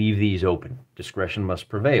could leave these open. Discretion must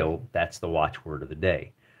prevail. That's the watchword of the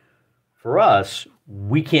day. For us,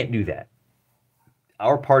 we can't do that.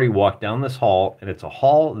 Our party walked down this hall, and it's a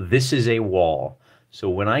hall. This is a wall. So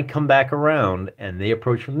when I come back around and they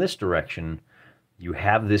approach from this direction, you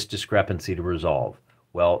have this discrepancy to resolve.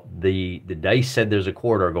 Well, the dice said there's a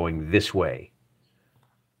corridor going this way.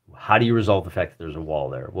 How do you resolve the fact that there's a wall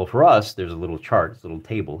there? Well, for us, there's a little chart, a little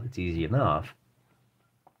table. It's easy enough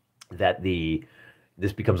that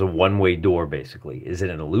this becomes a one-way door, basically. Is it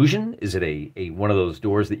an illusion? Is it a one of those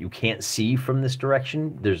doors that you can't see from this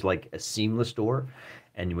direction? There's like a seamless door,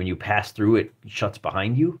 and when you pass through, it shuts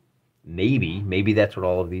behind you. Maybe that's what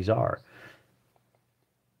all of these are.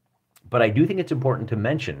 But I do think it's important to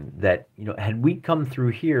mention that, had we come through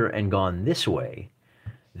here and gone this way,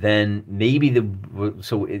 then maybe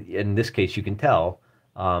in this case, you can tell,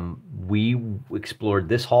 we explored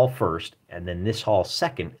this hall first and then this hall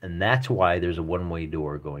second, and that's why there's a one-way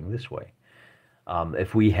door going this way.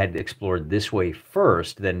 If we had explored this way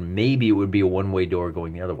first, then maybe it would be a one-way door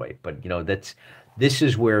going the other way. But, this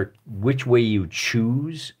is where which way you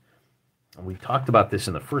choose, and we talked about this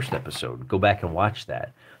in the first episode. Go back and watch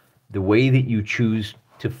that. The way that you choose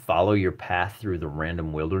to follow your path through the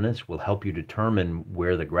random wilderness will help you determine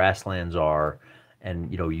where the grasslands are, and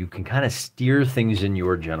you can kind of steer things in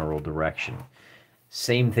your general direction.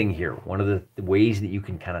 Same thing here. One of the ways that you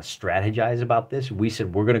can kind of strategize about this, we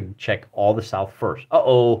said we're going to check all the south first.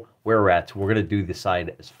 Were rats. We're going to do the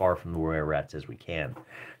side as far from the were rats as we can.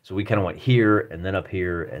 So we kind of went here and then up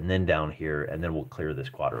here and then down here, and then we'll clear this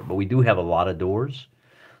quadrant. But we do have a lot of doors.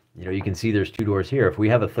 You can see there's 2 doors here. If we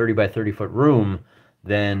have a 30 by 30 foot room,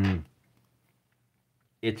 then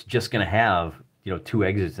it's just going to have 2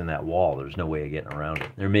 exits in that wall. There's no way of getting around it.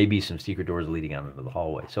 There may be some secret doors leading out into the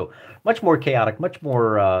hallway. So much more chaotic, much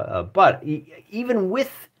more, but even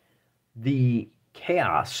with the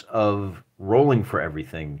chaos of rolling for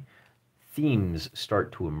everything, themes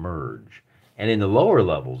start to emerge. And in the lower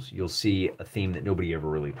levels, you'll see a theme that nobody ever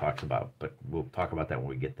really talks about, but we'll talk about that when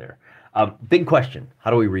we get there. Big question,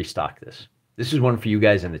 how do we restock this? This is one for you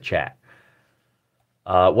guys in the chat.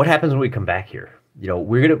 What happens when we come back here?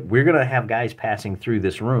 We're gonna have guys passing through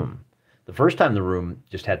this room. The first time the room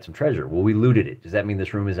just had some treasure. Well, we looted it. Does that mean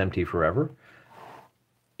this room is empty forever?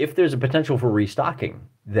 If there's a potential for restocking,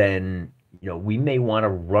 then we may want to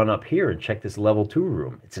run up here and check this level 2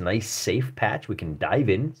 room. It's a nice safe patch. We can dive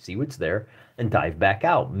in, see what's there, and dive back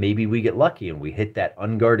out. Maybe we get lucky and we hit that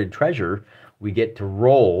unguarded treasure. We get to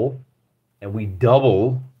roll and we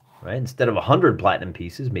double, right? Instead of 100 platinum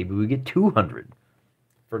pieces, maybe we get 200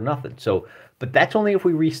 for nothing. So, but that's only if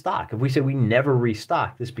we restock. If we say we never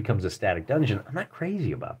restock, this becomes a static dungeon. I'm not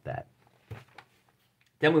crazy about that.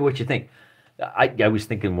 Tell me what you think. I was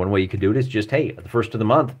thinking one way you could do it is just, hey, at the first of the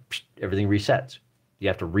month, everything resets. You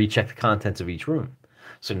have to recheck the contents of each room.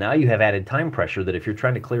 So now you have added time pressure that if you're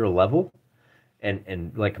trying to clear a level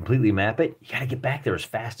and like completely map it, you got to get back there as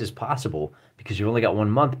fast as possible because you've only got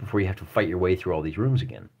 1 month before you have to fight your way through all these rooms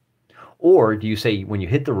again. Or do you say when you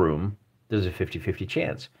hit the room, there's a 50-50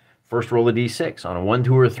 chance. First roll a D6. On a 1,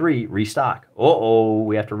 2, or 3, restock.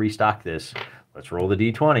 We have to restock this. Let's roll the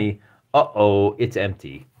D20. It's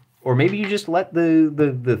empty. Or maybe you just let the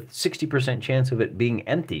 60% chance of it being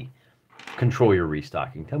empty control your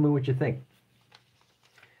restocking. Tell me what you think.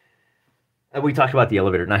 And we talked about the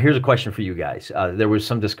elevator. Now, here's a question for you guys. There was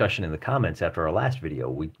some discussion in the comments after our last video.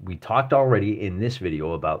 We talked already in this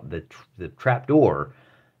video about the trap door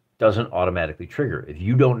doesn't automatically trigger. If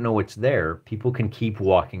you don't know it's there, people can keep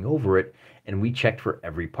walking over it, and we checked for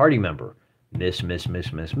every party member. Miss,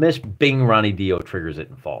 bing, Ronnie Dio triggers it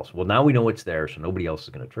and falls. Well, now we know it's there, so nobody else is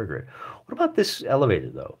going to trigger it. What about this elevator,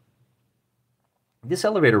 though? This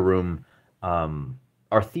elevator room,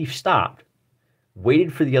 our thief stopped,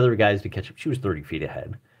 waited for the other guys to catch up. She was 30 feet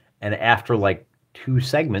ahead. And after like 2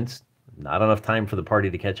 segments, not enough time for the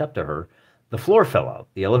party to catch up to her, the floor fell out.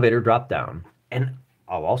 The elevator dropped down. And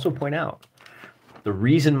I'll also point out, the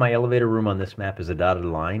reason my elevator room on this map is a dotted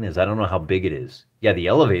line is I don't know how big it is. Yeah,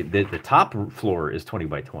 the top floor is 20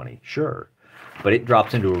 by 20, sure. But it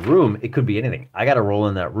drops into a room, it could be anything. I got to roll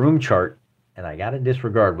in that room chart, and I got to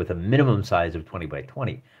disregard with a minimum size of 20 by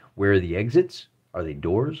 20. Where are the exits? Are they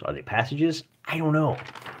doors? Are they passages? I don't know.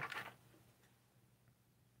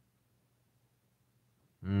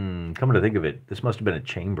 Coming to think of it, this must have been a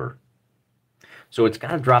chamber. So it's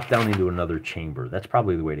got to drop down into another chamber. That's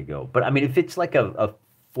probably the way to go. But I mean, if it's like a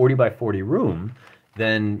 40 by 40 room,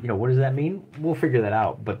 then, you know, what does that mean? We'll figure that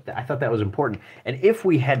out. But I thought that was important. And if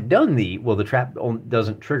we had done the trap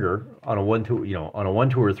doesn't trigger on a 1, 2, you know, on a 1,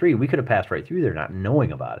 2, or 3, we could have passed right through there not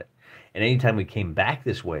knowing about it. And anytime we came back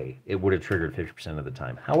this way, it would have triggered 50% of the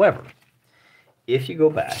time. However, if you go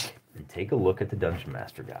back and take a look at the Dungeon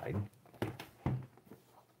Master Guide,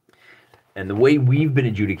 and the way we've been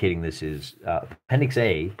adjudicating this is Appendix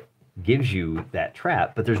A gives you that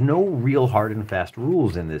trap, but there's no real hard and fast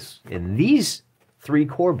rules in these 3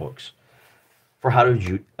 core books for how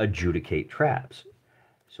to adjudicate traps.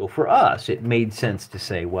 So for us, it made sense to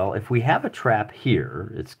say, well, if we have a trap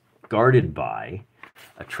here, it's guarded by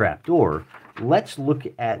a trap door, let's look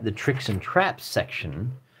at the tricks and traps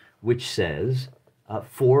section, which says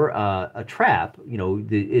for a trap, you know,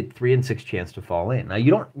 3 and 6 chance to fall in. Now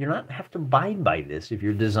you're not have to abide by this if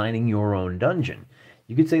you're designing your own dungeon.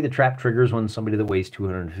 You could say the trap triggers when somebody that weighs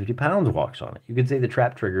 250 pounds walks on it. You could say the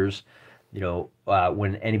trap triggers, you know,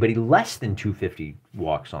 when anybody less than 250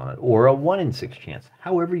 walks on it, or a 1 in 6 chance,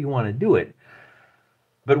 however you want to do it.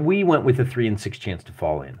 But we went with a 3 and 6 chance to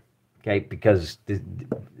fall in, okay, because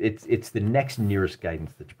it's the next nearest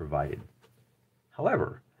guidance that's provided.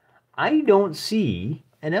 However, I don't see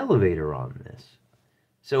an elevator on this.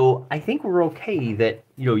 So I think we're okay that,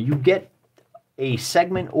 you know, you get a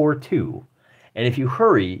segment or 2, and if you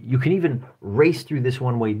hurry, you can even race through this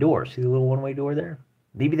one-way door. See the little one-way door there?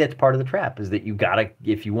 Maybe that's part of the trap, is that you gotta,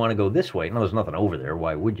 if you want to go this way, no, there's nothing over there,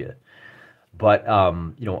 why would you? But,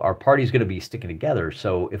 you know, our party's going to be sticking together,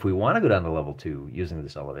 so if we want to go down to level 2 using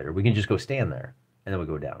this elevator, we can just go stand there, and then we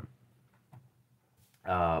go down.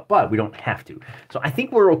 But we don't have to. So I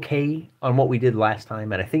think we're okay on what we did last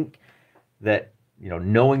time, and I think that, you know,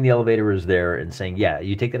 knowing the elevator is there and saying, yeah,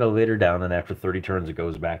 you take that elevator down, and after 30 turns it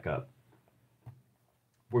goes back up.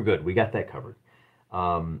 We're good. We got that covered.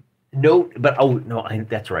 Note, but, oh, no,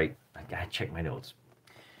 that's right. I got to check my notes.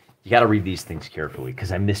 You got to read these things carefully,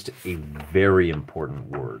 because I missed a very important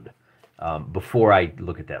word. Before I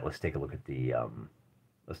look at that, let's take a look at the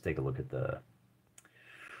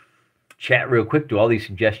chat real quick. Do all these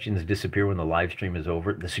suggestions disappear when the live stream is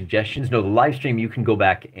over? The suggestions? No, the live stream, you can go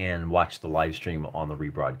back and watch the live stream on the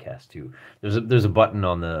rebroadcast too. There's a button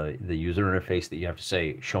on the user interface that you have to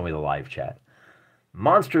say, show me the live chat.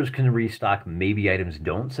 Monsters can restock, maybe items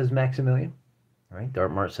don't, says Maximilian. All right,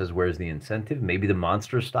 Dartmart says, where's the incentive? Maybe the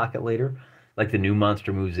monsters stock it later, like the new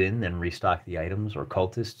monster moves in, then restock the items, or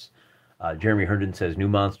cultists. Jeremy Herndon says new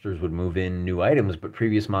monsters would move in new items, but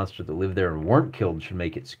previous monsters that lived there and weren't killed should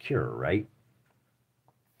make it secure, right?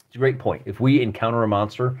 It's a great point. If we encounter a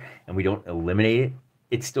monster and we don't eliminate it,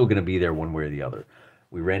 it's still going to be there one way or the other.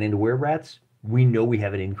 We ran into were-rats. We know we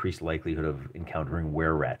have an increased likelihood of encountering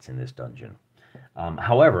were-rats in this dungeon.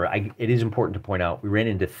 However, it is important to point out we ran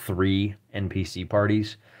into 3 NPC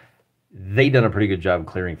parties. They done a pretty good job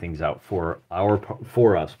clearing things out for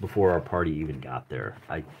us before our party even got there.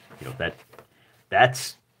 You know,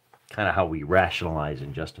 that's kind of how we rationalize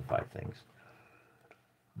and justify things.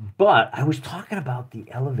 But I was talking about the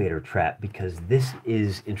elevator trap because this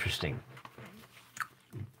is interesting.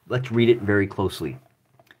 Let's read it very closely.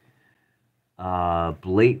 Trap.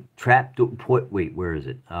 Wait, where is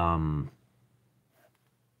it?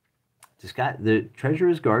 The treasure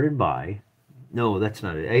is guarded by. No, that's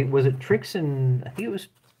not it. Was it tricks and? I think it was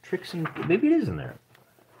tricks and. Maybe it is in there.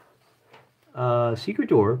 Secret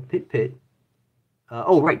door, pit.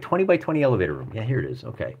 Oh, right, 20 by 20 elevator room. Yeah, here it is.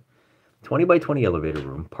 Okay. 20 by 20 elevator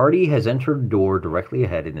room. Party has entered door directly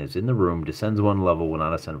ahead and is in the room. Descends 1 level, will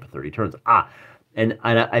not ascend for 30 turns. And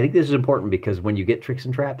I think this is important because when you get tricks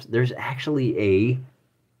and traps, there's actually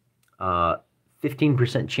a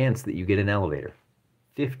 15% chance that you get an elevator.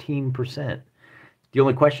 15%. The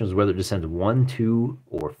only question is whether it descends 1, 2,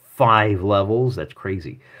 or 5 levels. That's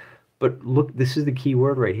crazy. But look, this is the key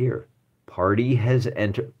word right here. Party has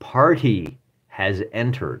entered. Party has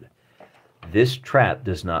entered. This trap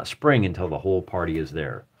does not spring until the whole party is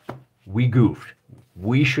there. We goofed.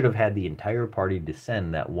 We should have had the entire party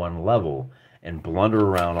descend that 1 level and blunder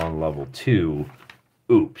around on level 2.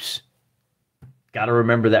 Oops. Got to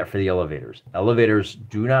remember that for the elevators. Elevators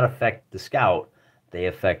do not affect the scout. They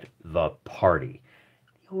affect the party.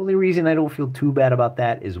 The only reason I don't feel too bad about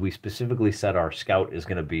that is we specifically said our scout is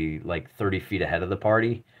going to be like 30 feet ahead of the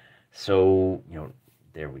party. So, you know,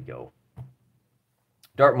 there we go.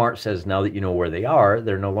 Dartmart says, now that you know where they are,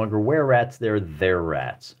 they're no longer were-rats, they're their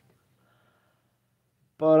rats.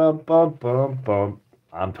 Ba-dum-bum-bum-bum.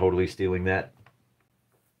 I'm totally stealing that.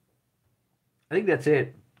 I think that's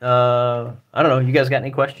it. I don't know. You guys got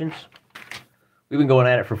any questions? We've been going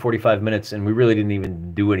at it for 45 minutes, and we really didn't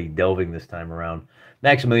even do any delving this time around.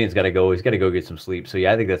 Maximilian's got to go. He's got to go get some sleep. So,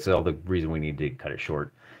 yeah, I think that's all the reason we need to cut it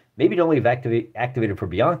short. Maybe don't leave activated for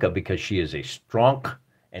Bianca because she is a strong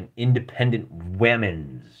and independent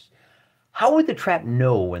woman. How would the trap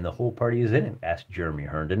know when the whole party is in it? Asked Jeremy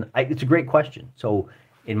Herndon. It's a great question. So,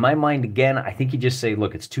 in my mind, again, I think you just say,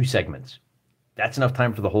 look, it's 2 segments. That's enough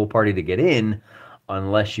time for the whole party to get in,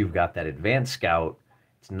 unless you've got that advanced scout.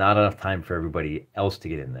 It's not enough time for everybody else to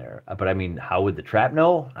get in there. But I mean, how would the trap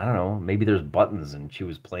know? I don't know. Maybe there's buttons and she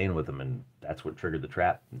was playing with them and that's what triggered the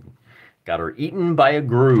trap. Got her eaten by a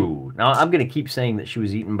grue. Now, I'm going to keep saying that she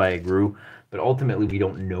was eaten by a grue, but ultimately we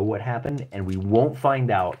don't know what happened and we won't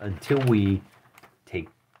find out until we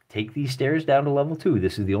take these stairs down to level 2.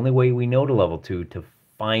 This is the only way we know to level 2 to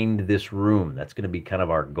find this room. That's going to be kind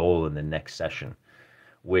of our goal in the next session,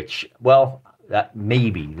 which, well, that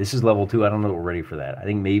maybe this is level 2. I don't know that we're ready for that. I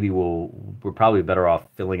think maybe we're probably better off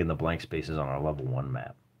filling in the blank spaces on our level 1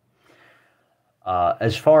 map.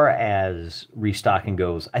 As far as restocking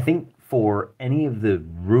goes, I think for any of the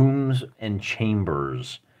rooms and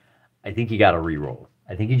chambers, I think you got to re-roll.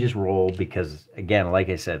 I think you just roll because, again, like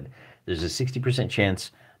I said, there's a 60%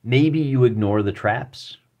 chance. Maybe you ignore the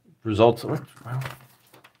traps. Results. Let's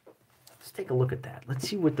take a look at that. Let's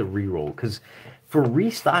see what the re-roll, because for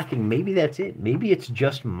restocking, maybe that's it. Maybe it's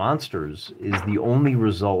just monsters is the only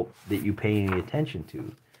result that you pay any attention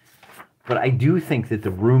to. But I do think that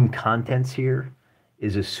the room contents here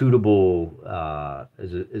is a suitable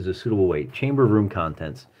suitable way. Chamber room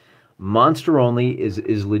contents, monster only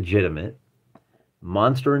is legitimate.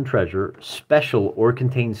 Monster and treasure, special or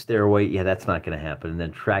contained stairway. Yeah, that's not going to happen. And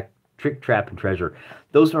then trick, trap, and treasure.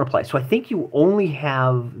 Those don't apply. So I think you only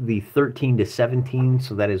have the 13 to 17.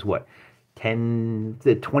 So that is what? The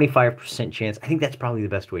 25% chance. I think that's probably the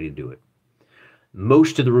best way to do it.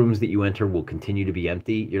 Most of the rooms that you enter will continue to be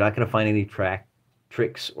empty. You're not going to find any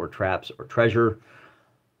tricks or traps or treasure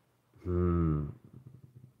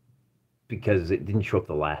because it didn't show up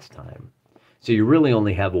the last time. So you really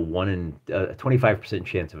only have a 25%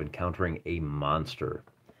 chance of encountering a monster.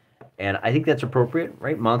 And I think that's appropriate,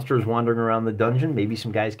 right? Monsters wandering around the dungeon. Maybe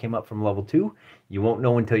some guys came up from level 2. You won't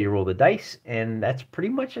know until you roll the dice. And that's pretty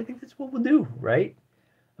much, I think that's what we'll do, right?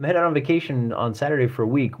 I'm headed on vacation on Saturday for a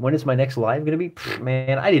week. When is my next live going to be?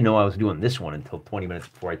 Man, I didn't know I was doing this one until 20 minutes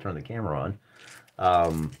before I turned the camera on. I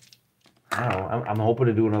don't know. I'm hoping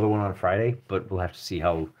to do another one on Friday, but we'll have to see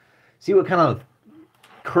what kind of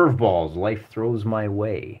curveballs life throws my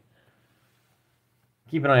way.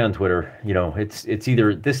 Keep an eye on Twitter. You know, it's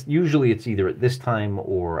either this. Usually, it's either at this time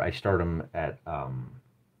or I start them at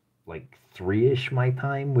like 3-ish my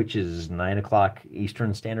time, which is 9 o'clock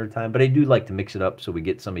Eastern Standard Time. But I do like to mix it up so we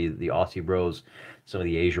get some of the Aussie bros, some of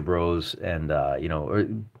the Asia bros, and you know,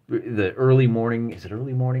 the early morning. Is it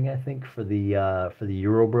early morning? I think for the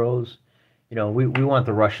Euro bros. You know, we want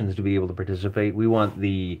the Russians to be able to participate. We want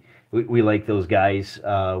we like those guys.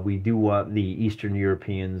 We do want the Eastern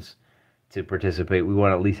Europeans to participate. We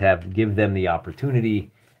want to at least give them the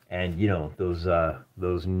opportunity. And you know,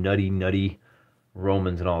 those nutty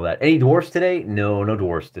Romans and all that. Any dwarfs today? No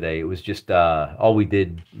dwarfs today. It was just all we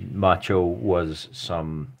did, Macho, was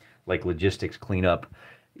some like logistics cleanup.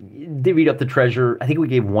 Divvied up the treasure. I think we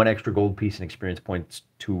gave 1 extra gold piece and experience points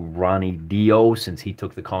to Ronnie Dio since he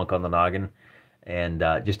took the conch on the noggin, and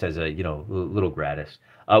just as a little gratis.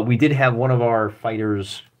 We did have one of our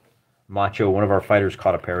fighters, Macho. One of our fighters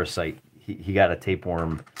caught a parasite. He got a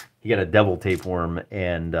tapeworm. He got a devil tapeworm,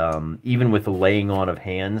 and even with the laying on of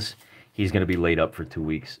hands, he's going to be laid up for 2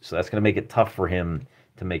 weeks. So that's going to make it tough for him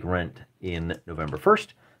to make rent in November 1st.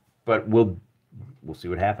 But we'll see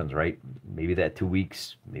what happens, right? Maybe that 2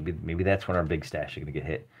 weeks, maybe that's when our big stash is going to get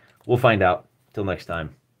hit. We'll find out. Till next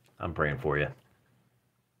time, I'm praying for you.